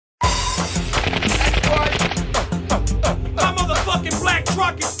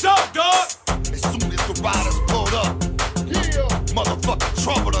truck is dope, dog. As soon as the riders pulled up, yeah, motherfucking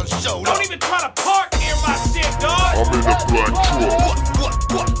trouble done showed up. Don't even try to park near my shit, dog. I'm in the black truck. What?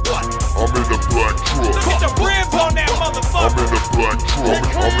 I'm in the black truck. Look at the rims on that I'm motherfucker. in the black truck.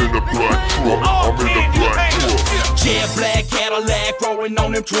 I'm in the black truck. All I'm in the candy, black man. truck. Jet black Cadillac, rolling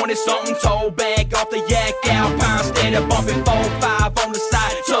on them 20-something toe bag off the yak Alpine, steady bumping 4-5 on the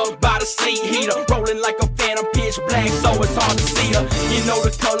side, tugged by the seat heater, rolling like a phantom pitch black, so it's hard to see her. You know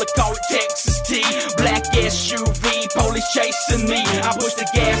the color code Texas T, black SUV, police chasing me. I push the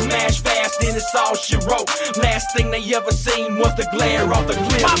gas, smash fast, and it's all she wrote. Last thing they ever seen was the glare off the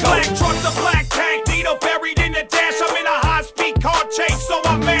clear My coat. black truck's a black tank, needle buried in the dash. I'm in a high-speed car chase, so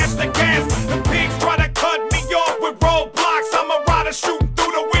I mash the gas. The pigs try to cut me off with roadblocks. I'm a rider shooting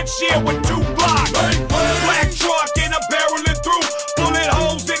through the windshield with 2 blocks. Black truck and I'm barreling through bullet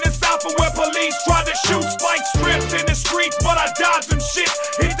holes in the south of where police try to shoot spike strips in the streets, but I dodge them shit.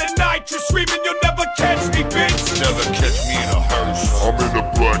 Hit the night, you're screaming, you'll never catch me, bitch. Never catch me in a hearse. I'm in the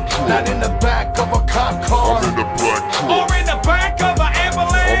black truck. Not in the back of a cop car. I'm in the black truck. Or in the back of an I'm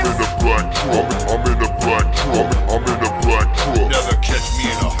ambulance. in the black truck. I'm in the black truck. I'm in the black truck. Never catch me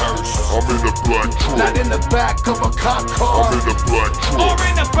in a hearse. I'm in the black truck. Not in the back of a cop car. I'm in the black truck. Or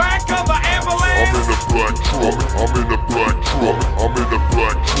in the back of an I'm in ambulance. the black truck. I'm in the black truck. I'm in the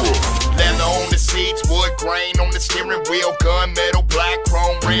black truck. Leather on the seats, wood grain on the steering wheel, gunmetal, black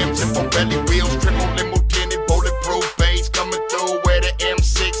chrome rims, and belly wheels, triple limo tinted, bulletproof base coming through where the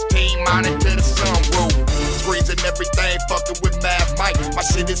M16 mounted to the sunroof. Screens and everything, fucking with Mad Mike. My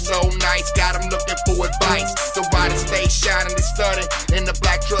shit is so nice, got him looking for advice. The rider stay shining and stunning, in the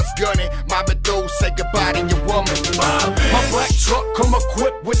black truck gunning. My Badoo, say goodbye to your woman. My black truck come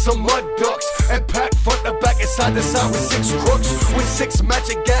equipped with some mud ducks and packed front to back and side to side with 6 crooks with 6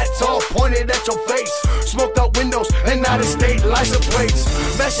 magic gats all pointed at your face. Smoked out windows and out of state license plates.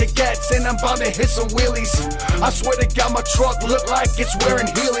 Magic gats and I'm bound to hit some wheelies. I swear to God my truck look like it's wearing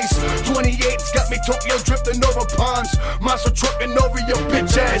Heelys. 28's got me Tokyo drifting over ponds. Monster trucking over your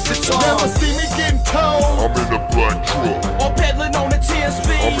bitch ass. It's on. Never see me getting towed. I'm in the black truck. Or peddling on the 10 I'm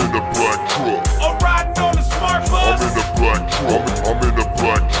speed. in the black truck. Or riding on the smart I'm bus. in the black truck. I'm in the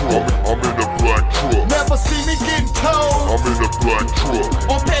black truck. I'm in the black truck. Never see me getting towed. I'm in the black truck.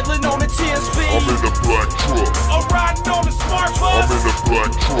 Or peddling on the 10 I'm speed. in the black truck. Or riding on the smart I'm bus. in the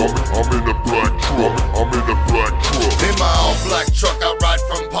black truck. I'm in the black truck. I'm in the black truck. In my own black truck, I ride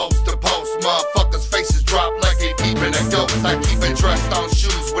from post to post. Motherfuckers' faces drop like they peeping a ghost. I keep it dressed on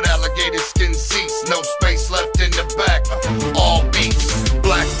shoes with alligator skin seats. No space left in the back. All beats.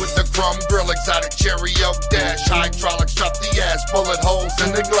 Black with the chrome grill, exotic cherry oak dash. Hydraulics drop the ass, bullet holes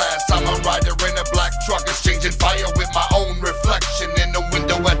in the glass. I'm a rider in a black truck, exchanging fire with my own reflection in the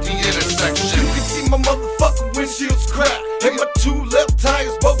window at the intersection. You can see my motherfucking windshield's cracked, and my 2 left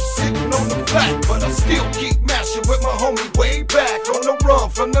tires both sitting on the flat. But I still keep mashing with my homie way back, on the run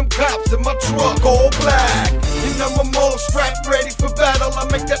from them cops in my truck, all black. And I'm all strapped, ready for battle. I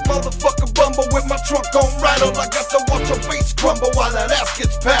make that motherfucker bumble with my truck on rattle. I got to watch your face crumble while that ass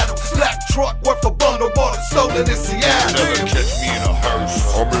gets paddled. Black truck worth a bundle, bought and stolen in Seattle. Never catch me in a hearse.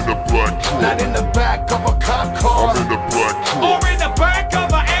 I'm in the black truck. Not in the back of a cop car. I'm in the black truck. Or in the back of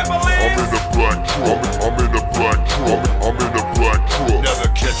an I'm in ambulance. the black truck. I'm in the black truck. I'm in the black truck. Never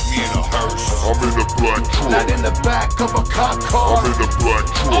catch me in a hearse. I'm in the black truck. Not in the back of a cop car. I'm in the black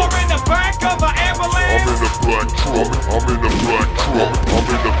Or truck. in the back of an I'm ambulance. in the black truck. I'm in the black truck.